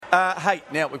Hey,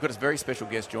 now we've got a very special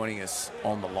guest joining us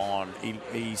on the line.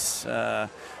 He's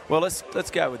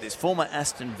let's go with this. Former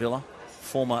Aston Villa,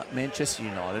 former Manchester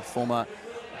United, former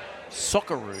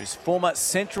Socceroos, former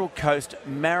Central Coast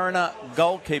Mariner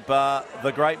goalkeeper,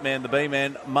 the great man, the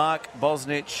B-man, Mark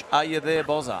Bosnich. Are you there,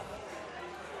 Bozza?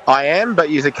 I am, but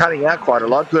you're cutting out quite a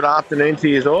lot. Good afternoon to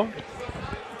you all.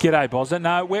 G'day, Bozza.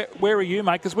 No, where are you,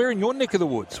 mate? Because we're in your neck of the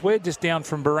woods. We're just down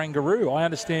from Barangaroo. I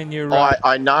understand you're...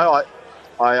 I know.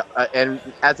 I and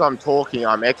as I'm talking,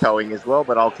 I'm echoing as well,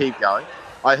 but I'll keep going.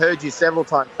 I heard you several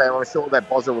times say, I'm sure that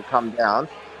Bozza will come down.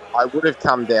 I would have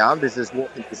come down. This is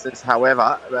walking distance.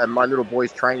 However, my little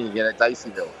boy's training again at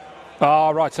Daceyville.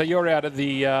 Oh, right. So you're out at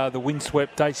the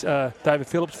windswept David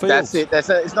Phillips Fields. That's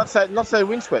it. It's not so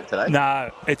windswept today. No,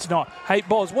 it's not. Hey,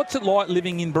 Boz, what's it like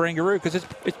living in Barangaroo? Because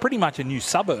it's pretty much a new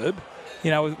suburb,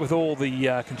 with all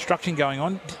the construction going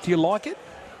on. Do you like it?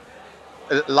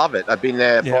 I love it. I've been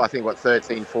there for,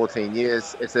 13, 14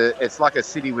 years. It's like a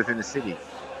city within a city.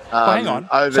 Hang on.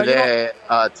 Over there,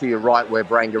 to your right where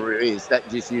Barangaroo is, that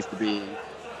just used to be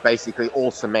basically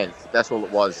all cement. That's all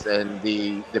it was. And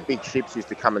the big ships used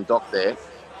to come and dock there.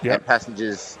 Yep. And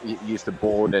passengers used to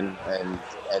board and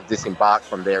disembark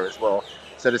from there as well.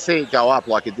 So to see it go up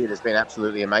like it did has been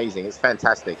absolutely amazing. It's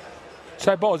fantastic.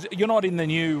 So, Boz, you're not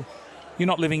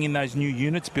living in those new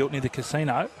units built near the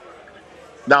casino?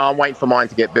 No, I'm waiting for mine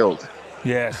to get built.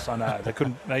 Yes, I know.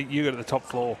 You got at the top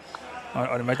floor,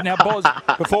 I'd imagine. Now, Boz,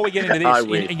 before we get into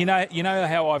this, you know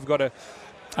how I've got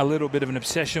a little bit of an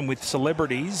obsession with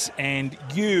celebrities, and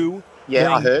you,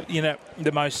 I heard,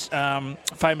 the most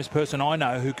famous person I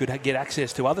know who could get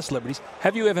access to other celebrities.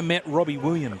 Have you ever met Robbie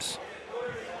Williams?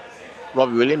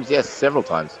 Robbie Williams, yes, several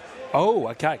times. Oh,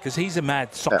 okay, because he's a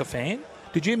mad soccer fan.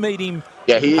 Did you meet him?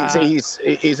 Yeah,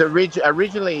 he's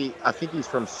originally, I think he's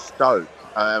from Stoke.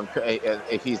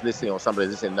 If he's listening or somebody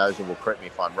listening knows him, will correct me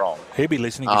if I'm wrong. He'll be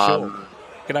listening for sure.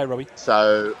 G'day, Robbie.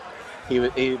 So,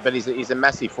 but he's a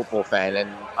massive football fan, and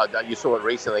you saw it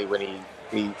recently when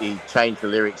he changed the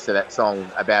lyrics to that song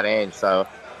about Ange. So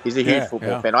he's a huge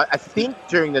football fan. I think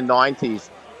during the 90s,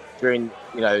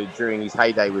 during his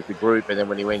heyday with the group, and then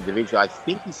when he went individual, I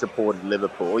think he supported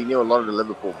Liverpool. He knew a lot of the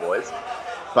Liverpool boys,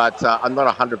 but I'm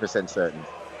not 100%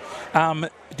 certain.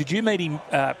 Did you meet him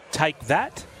take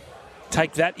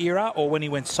that era, or when he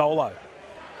went solo?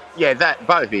 Yeah,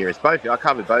 both eras. I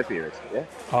covered both eras. Yeah.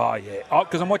 Oh yeah.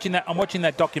 Because I'm watching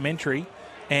that documentary,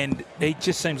 and he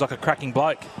just seems like a cracking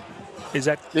bloke. Would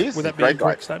that be a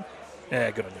correct statement?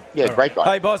 Yeah, good on you. Yeah, all great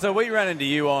guy. Hey, Bozza, we ran into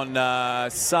you on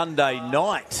Sunday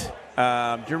night.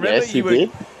 Do you remember? Yes, you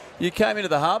did. You came into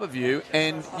the Harbour View,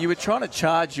 and you were trying to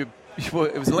charge it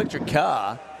was an electric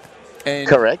car. And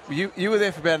correct. You were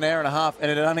there for about an hour and a half,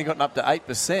 and it had only gotten up to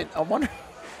 8%. I wonder,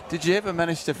 did you ever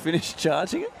manage to finish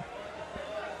charging it?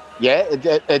 Yeah,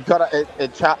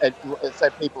 so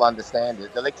people understand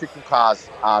it. The electrical cars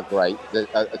are great.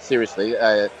 Seriously,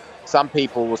 some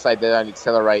people will say they don't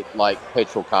accelerate like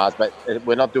petrol cars, but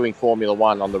we're not doing Formula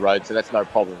One on the road, so that's no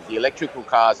problem. The electrical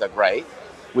cars are great.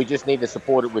 We just need to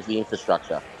support it with the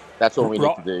infrastructure. That's all we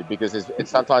need to do, because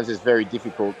sometimes it's very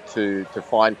difficult to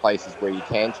find places where you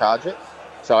can charge it.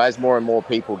 So as more and more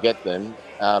people get them,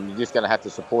 you're just going to have to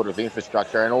support it with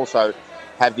infrastructure, and also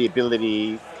have the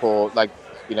ability for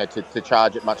to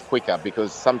charge it much quicker,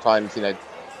 because sometimes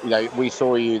we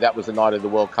saw you. That was the night of the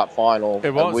World Cup final.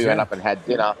 It was. And we went up and had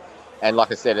dinner, and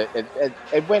like I said,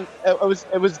 it went.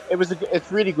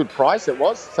 It's really good price. It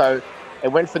was so.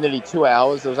 It went for nearly 2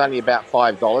 hours. It was only about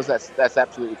 $5. That's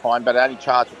absolutely fine, but it only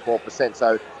charged for 12%.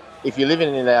 So if you're living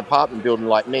in an apartment building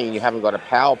like me and you haven't got a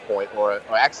power point or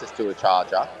access to a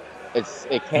charger,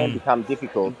 it can become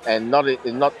difficult. And not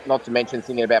to mention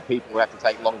thinking about people who have to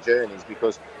take long journeys,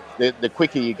 because the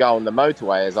quicker you go on the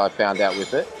motorway, as I found out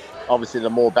with it, obviously the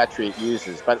more battery it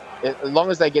uses. But as long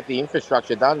as they get the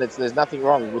infrastructure done, there's nothing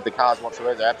wrong with the cars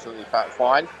whatsoever. They're absolutely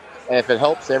fine. And if it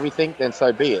helps everything, then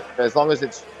so be it. But as long as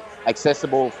it's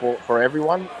accessible for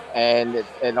everyone, and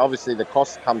obviously the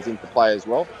cost comes into play as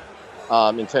well,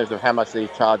 in terms of how much these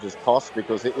charges cost,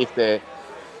 because if they're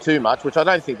too much, which I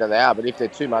don't think that they are, but if they're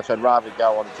too much, I'd rather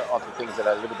go on to things that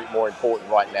are a little bit more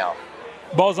important right now.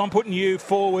 Boz, I'm putting you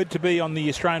forward to be on the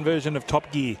Australian version of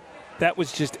Top Gear. That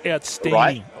was just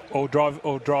outstanding. Right.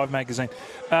 Or Drive magazine.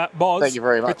 Boz, thank you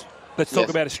very much. Let's talk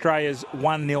about Australia's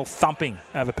 1-0 thumping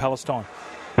over Palestine.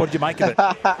 What did you make of it?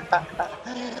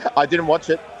 I didn't watch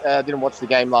it. I didn't watch the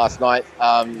game last night.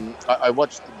 I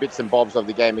watched bits and bobs of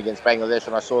the game against Bangladesh,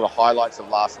 and I saw the highlights of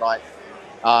last night.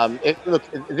 Look,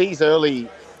 these early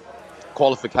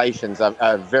qualifications are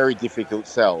a very difficult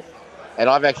sell. And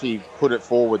I've actually put it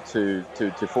forward to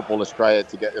Football Australia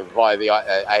to get via the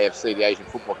AFC, the Asian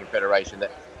Football Confederation,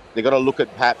 that they've got to look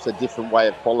at perhaps a different way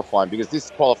of qualifying, because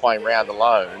this qualifying round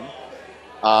alone,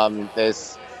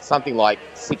 there's something like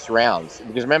 6 rounds.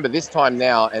 Because remember, this time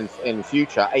now and in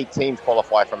future, 8 teams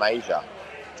qualify from Asia.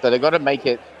 So they've got to make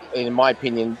it, in my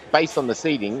opinion, based on the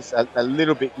seedings, a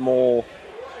little bit more,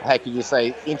 how could you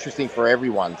say, interesting for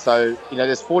everyone. So,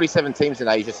 there's 47 teams in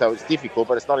Asia, so it's difficult,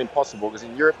 but it's not impossible, because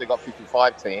in Europe they've got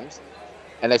 55 teams,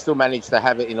 and they still manage to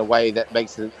have it in a way that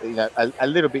makes it, a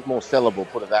little bit more sellable,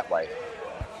 put it that way.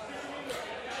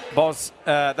 Boz,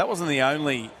 that wasn't the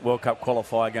only World Cup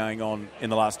qualifier going on in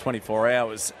the last 24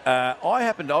 hours. I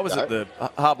was at the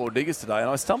Hardball Diggers today, and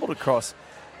I stumbled across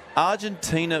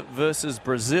Argentina versus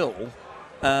Brazil.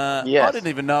 Yes. I didn't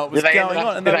even know it was going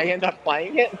on. Did they end up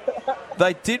playing it?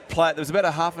 They did play it. There was about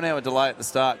a half an hour delay at the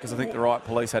start because I think the riot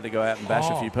police had to go out and bash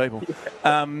a few people.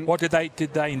 What did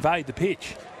they invade the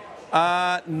pitch?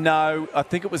 No, I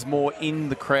think it was more in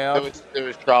the crowd. There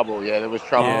was trouble. Yeah, there was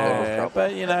trouble. Yeah, there was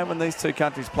trouble. But when these two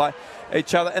countries play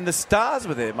each other, and the stars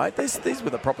were there, mate. These were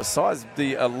the proper size.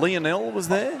 The Lionel was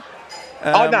there.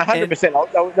 No,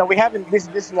 100%. No, we haven't. This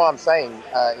is what I'm saying.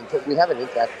 We have an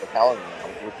international calendar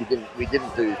now, which we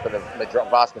didn't do for the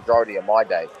vast majority of my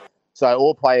day. So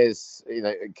all players,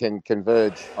 can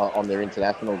converge on their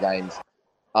international games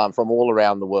from all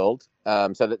around the world.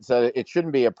 So it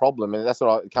shouldn't be a problem. And that's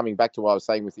coming back to what I was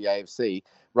saying with the AFC.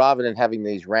 Rather than having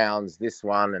these rounds, this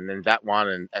one and then that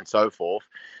one and so forth,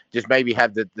 just maybe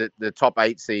have the top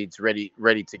 8 seeds ready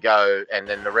to go, and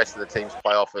then the rest of the teams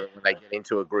play off when they get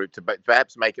into a group to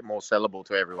perhaps make it more sellable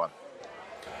to everyone.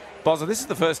 Bozza, this is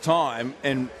the first time,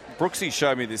 and Brooksy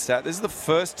showed me this stat, this is the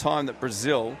first time that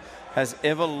Brazil has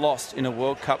ever lost in a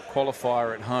World Cup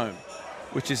qualifier at home,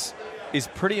 which is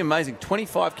pretty amazing.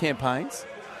 25 campaigns,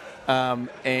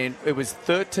 and it was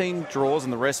 13 draws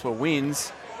and the rest were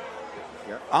wins.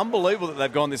 Yeah. Unbelievable that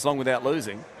they've gone this long without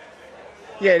losing.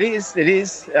 Yeah, it is.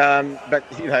 But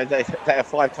they are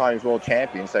 5 times world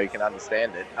champions, so you can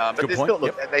understand it. But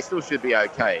they still should be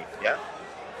okay. Yeah.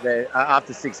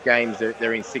 After 6 games,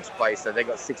 they're in 6th place, so they've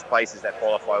got 6 places that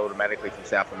qualify automatically from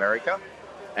South America,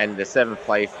 and the 7th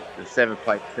place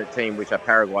team, which are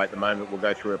Paraguay at the moment, will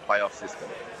go through a playoff system.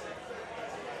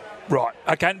 Right.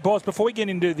 Okay, boys, before we get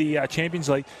into the Champions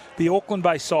League, the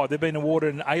Auckland-based side, they've been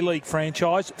awarded an A-League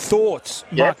franchise. Thoughts,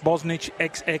 Mark Bosnich,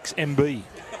 XXMB?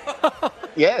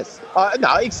 Yes.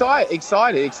 No,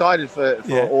 excited for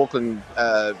Auckland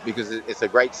because it's a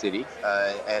great city,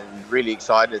 and really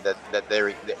excited that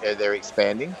they're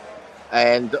expanding.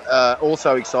 And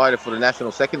also excited for the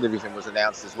National Second Division was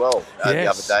announced as well the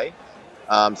other day.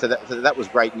 So that was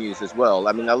great news as well.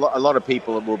 I mean, a lot of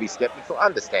people will be sceptical,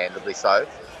 understandably so,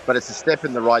 but it's a step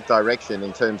in the right direction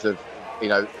in terms of,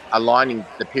 aligning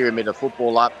the pyramid of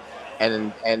football up,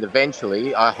 and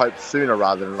eventually, I hope sooner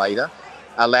rather than later,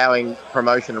 allowing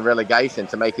promotion and relegation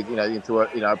to make it, into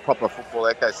a proper football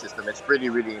ecosystem. It's really,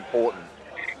 really important.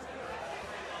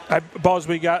 Boz,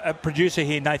 we got a producer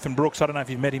here, Nathan Brooks. I don't know if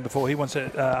you've met him before. He wants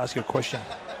to ask you a question.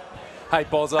 Hey,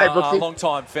 Boz, a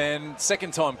long-time fan.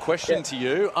 Second-time question to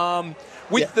you.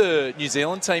 With the New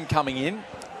Zealand team coming in,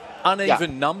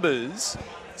 uneven numbers,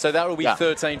 so that will be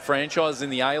 13 franchises in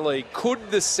the A-League.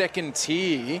 Could the second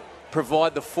tier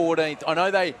provide the 14th? I know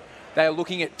they are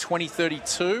looking at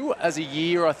 2032 as a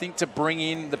year, I think, to bring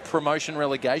in the promotion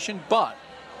relegation. But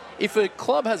if a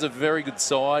club has a very good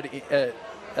side,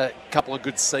 a couple of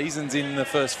good seasons in the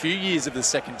first few years of the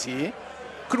second tier,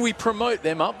 could we promote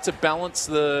them up to balance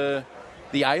the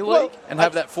A-League and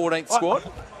have that 14th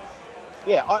squad?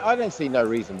 I don't see no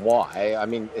reason why. I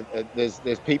mean, there's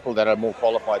people that are more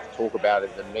qualified to talk about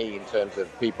it than me in terms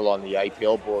of people on the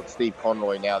APL board. Steve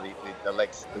Conroy, now the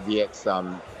ex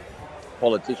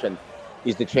politician,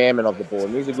 is the chairman of the board,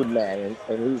 and he's a good man,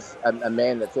 and he's a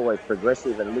man that's always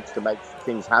progressive and looks to make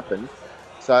things happen.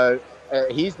 So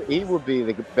he would be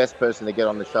the best person to get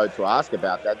on the show to ask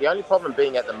about that. The only problem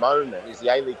being at the moment is the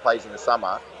A-League plays in the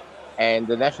summer, and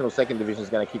the National Second Division is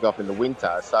going to kick off in the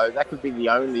winter. So that could be the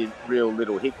only real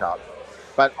little hiccup.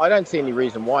 But I don't see any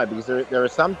reason why, because there are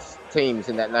some teams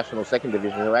in that National Second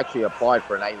Division who actually applied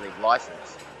for an A-League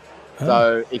license.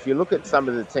 So if you look at some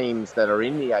of the teams that are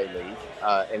in the A-League,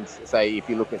 and say if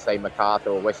you look at, say, Macarthur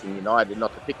or Western United,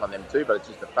 not to pick on them too, but it's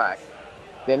just a fact,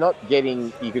 they're not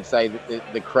getting, you could say,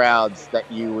 the crowds that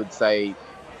you would say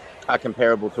are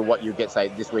comparable to what you get, say,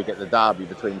 this week at the derby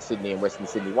between Sydney and Western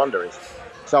Sydney Wanderers.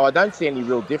 So I don't see any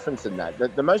real difference in that.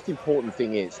 The most important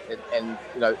thing is, and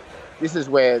this is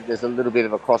where there's a little bit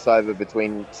of a crossover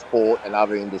between sport and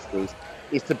other industries,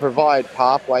 is to provide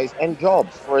pathways and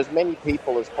jobs for as many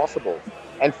people as possible.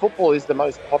 And football is the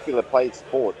most popular played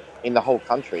sport in the whole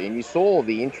country. And you saw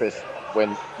the interest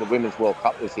when the Women's World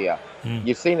Cup was here.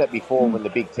 You've seen it before when the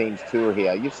big teams tour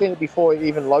here. You've seen it before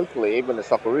even locally, even the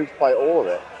Socceroos play all of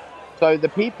it. So the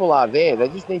people are there. They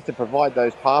just need to provide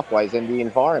those pathways and the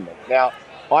environment. Now,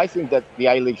 I think that the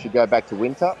A-League should go back to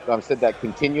winter. I've said that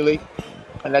continually,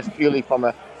 and that's purely from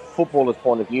a footballer's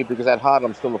point of view, because at heart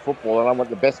I'm still a footballer and I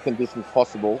want the best conditions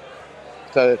possible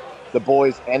so the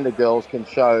boys and the girls can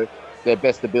show their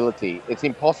best ability. It's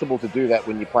impossible to do that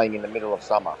when you're playing in the middle of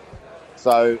summer.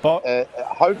 So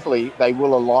hopefully they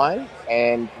will align,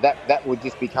 and that would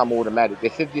just become automatic.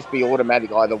 There should just be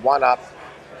automatic, either one up,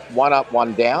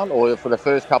 one down, or for the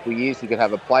first couple of years you could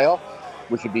have a playoff,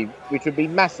 which would be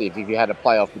massive if you had a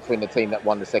playoff between the team that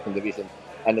won the second division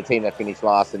and the team that finished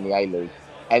last in the A-League.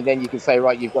 And then you can say,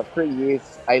 right, you've got 3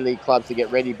 years A-League clubs to get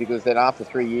ready, because then after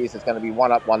 3 years it's going to be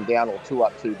one up, one down, or two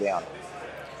up, two down.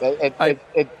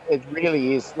 It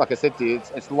really is, like I said to you,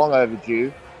 it's long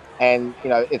overdue. And,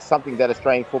 it's something that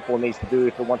Australian football needs to do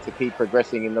if it wants to keep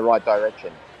progressing in the right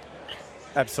direction.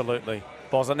 Absolutely.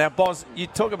 Boz. Now, Boz, you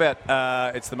talk about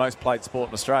it's the most played sport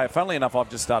in Australia. Funnily enough, I've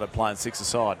just started playing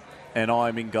six-a-side, and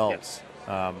I'm in goals.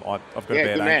 Yep. I've got a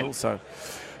bad ankle. So,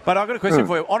 but I've got a question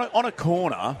for you. On a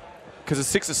corner, because it's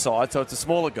six-a-side, so it's a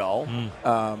smaller goal,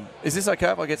 is this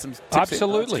okay if I get some tips?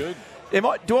 Absolutely.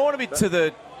 Do I want to be to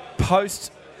the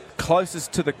post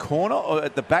closest to the corner, or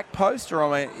at the back post, or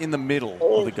am I in the middle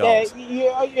of the goals? Yeah,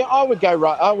 I would go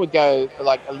right. I would go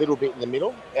like a little bit in the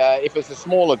middle. If it's a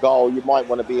smaller goal, you might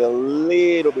want to be a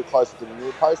little bit closer to the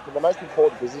near post. But the most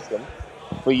important position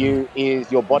for you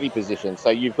is your body position.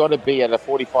 So you've got to be at a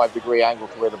 45-degree angle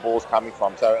to where the ball's coming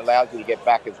from. So it allows you to get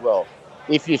back as well.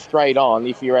 If you're straight on,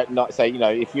 if you're at not, say,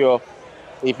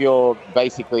 if you're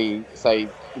basically, say,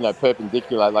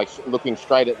 perpendicular, like looking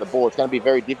straight at the ball, it's going to be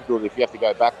very difficult if you have to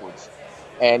go backwards.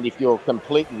 And if you're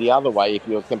completely the other way, if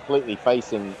you're completely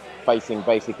facing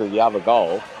basically the other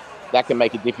goal, that can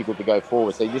make it difficult to go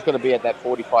forward. So you just got to be at that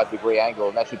 45-degree angle,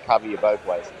 and that should cover you both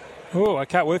ways. Oh,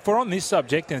 okay. Well, if we're on this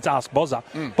subject, and it's Ask Bozza.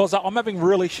 Bozza, I'm having a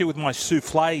real issue with my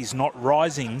souffles not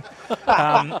rising.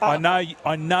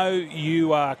 I know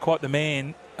you are quite the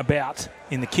man about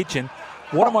in the kitchen.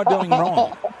 What am I doing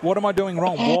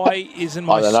wrong? Why isn't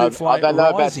my souffle rising? I don't know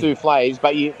about souffles,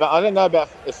 but I don't know about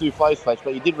the souffles, Fletch,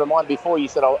 but you did remind before you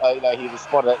said, he was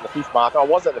spotted at the fish market. I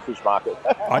was at the fish market.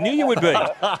 I knew you would be.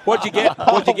 What'd you get?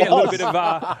 A little bit of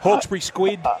Hawkesbury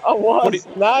squid? I was.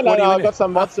 No. I got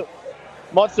some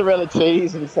mozzarella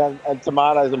cheese and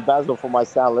tomatoes and basil for my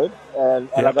salad, and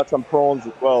I got some prawns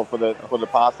as well for the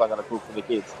pasta I'm going to cook for the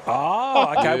kids.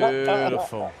 Oh, okay.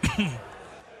 Beautiful.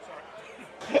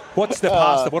 What's the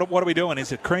pasta? What are we doing?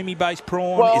 Is it creamy-based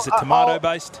prawn? Is it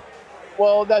tomato-based?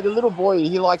 Well, no, the little boy,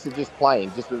 he likes it just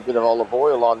plain, just with a bit of olive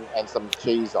oil on and some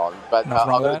cheese on. But I'm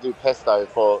going to do pesto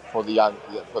for the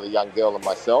young girl and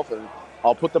myself, and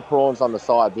I'll put the prawns on the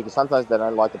side, because sometimes they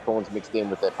don't like the prawns mixed in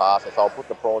with their pasta. So I'll put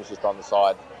the prawns just on the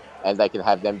side, and they can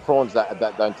have them. Prawns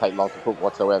that don't take long to cook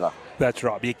whatsoever. That's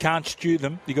right. But you can't stew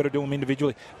them. You've got to do them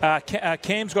individually.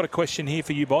 Cam's got a question here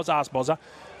for you, Boz. Ask Bozza.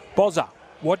 Bozza,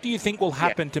 what do you think will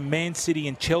happen to Man City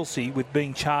and Chelsea with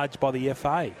being charged by the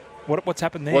FA? What's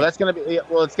happened there? Well, it's going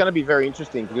to be very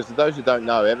interesting, because for those who don't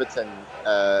know, Everton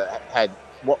had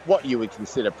what you would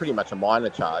consider pretty much a minor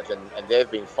charge, and they've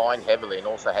been fined heavily and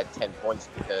also had 10 points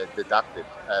deducted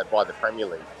by the Premier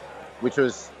League, which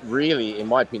was really, in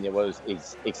my opinion,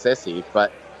 is excessive.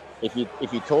 But if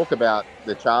you talk about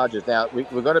the charges, now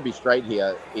we've got to be straight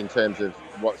here in terms of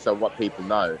what people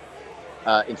know.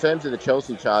 In terms of the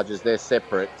Chelsea charges, they're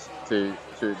separate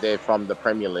they're from the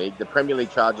Premier League. The Premier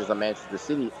League charges on Manchester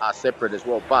City are separate as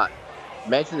well, but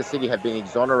Manchester City have been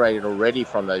exonerated already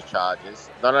from those charges,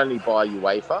 not only by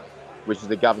UEFA, which is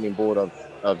the governing board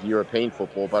of European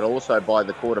football, but also by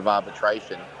the Court of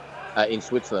Arbitration in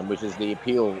Switzerland, which is the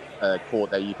appeal court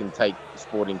that you can take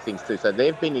sporting things to. So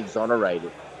they've been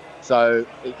exonerated. So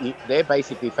they're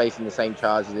basically facing the same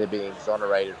charges they're being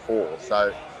exonerated for.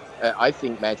 So I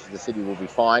think Manchester City will be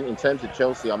fine. In terms of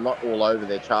Chelsea, I'm not all over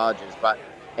their charges, but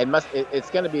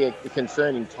it's going to be a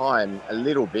concerning time a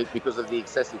little bit because of the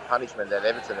excessive punishment that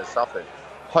Everton has suffered.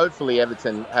 Hopefully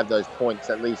Everton have those points,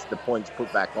 at least the points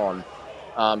put back on,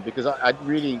 because I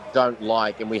really don't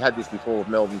like, and we had this before with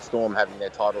Melbourne Storm having their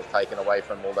titles taken away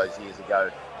from all those years ago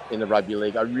in the rugby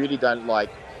league. I really don't like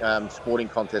sporting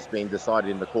contests being decided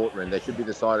in the courtroom. They should be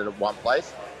decided at one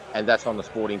place, and that's on the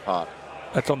sporting park.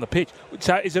 That's on the pitch.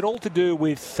 So is it all to do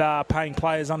with paying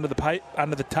players under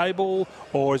the table,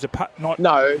 or is it not?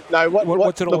 No.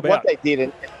 What's it all about? What they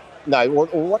did,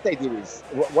 what they did is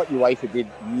what UEFA did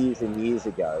years and years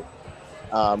ago,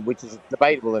 which is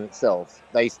debatable in itself.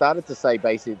 They started to say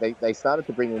basically they started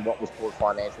to bring in what was called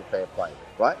financial fair play,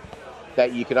 right?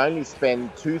 that you could only spend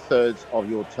 2/3 of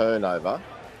your turnover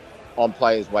on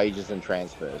players' wages and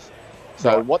transfers.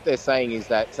 So what they're saying is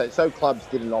that, so clubs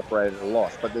didn't operate at a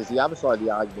loss, but there's the other side of the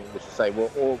argument, which is say,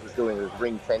 well, all it was doing was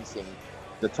ring fencing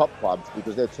the top clubs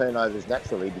because their turnovers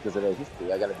naturally, because of their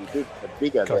history, are going to be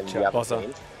bigger than the other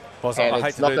teams. And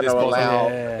it's not going to allow.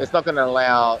 It's not going to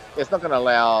allow. It's not going to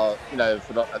allow.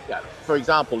 For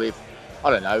example, if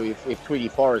Tweedy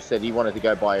Forrest said he wanted to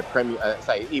go buy a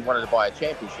say he wanted to buy a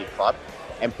championship club,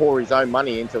 and pour his own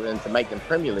money into them to make them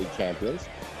Premier League champions,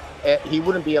 he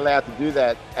wouldn't be allowed to do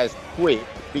that as quick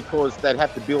because they'd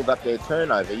have to build up their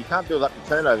turnover. You can't build up your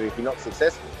turnover if you're not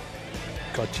successful.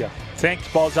 Gotcha. Thanks,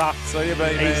 Bozza. See you, B.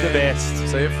 He's the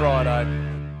best. See you Friday.